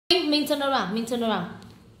Minh turn around. Minh turn around.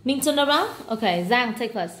 Minh turn around. Okay, Giang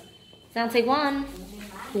take first. Giang take one.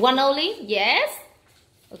 One only. Yes.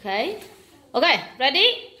 Okay. Okay.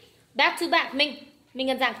 Ready? Back to back. Minh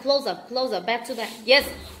and Giang closer. Back to back. Yes.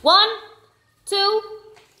 One, two.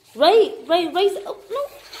 Raise it. Oh, no.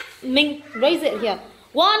 Minh, raise it here.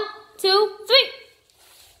 One, two, three.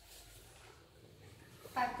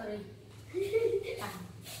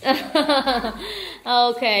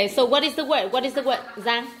 Okay, so what is the word?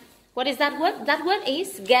 Giang? What is that word? That word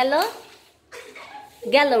is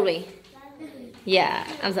gallery. Yeah,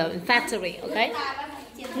 I'm sorry, factory, okay?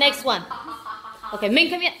 Next one. Okay, Minh,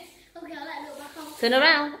 come here. Turn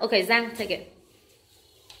around. Okay, Giang, take it.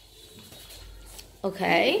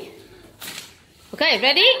 Okay. Okay,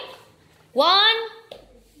 ready? One.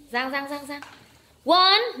 Giang.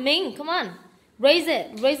 One. Minh, come on. Raise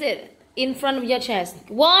it in front of your chest.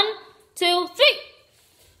 One, two, three.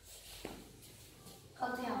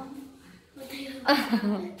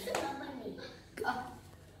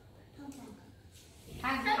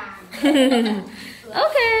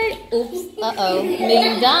 Okay. Oops. Uh-oh.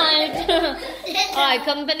 Minh died. Alright,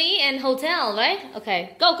 company and hotel, right?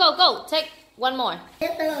 Okay. Go. Take one more.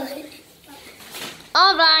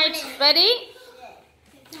 Alright. Ready?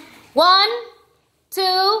 One,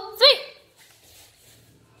 two, three.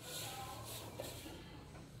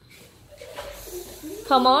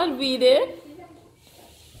 Come on, read it.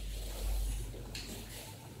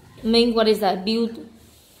 Minh, what is that? Build.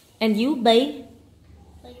 And you, babe?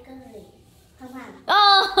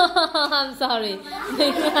 Oh, I'm sorry.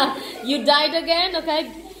 You died again,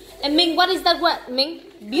 okay? And Minh, what is that word? Minh?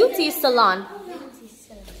 Beauty salon.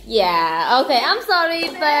 Yeah, okay, I'm sorry,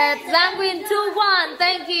 but Giang win 2-1.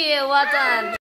 Thank you. Well done.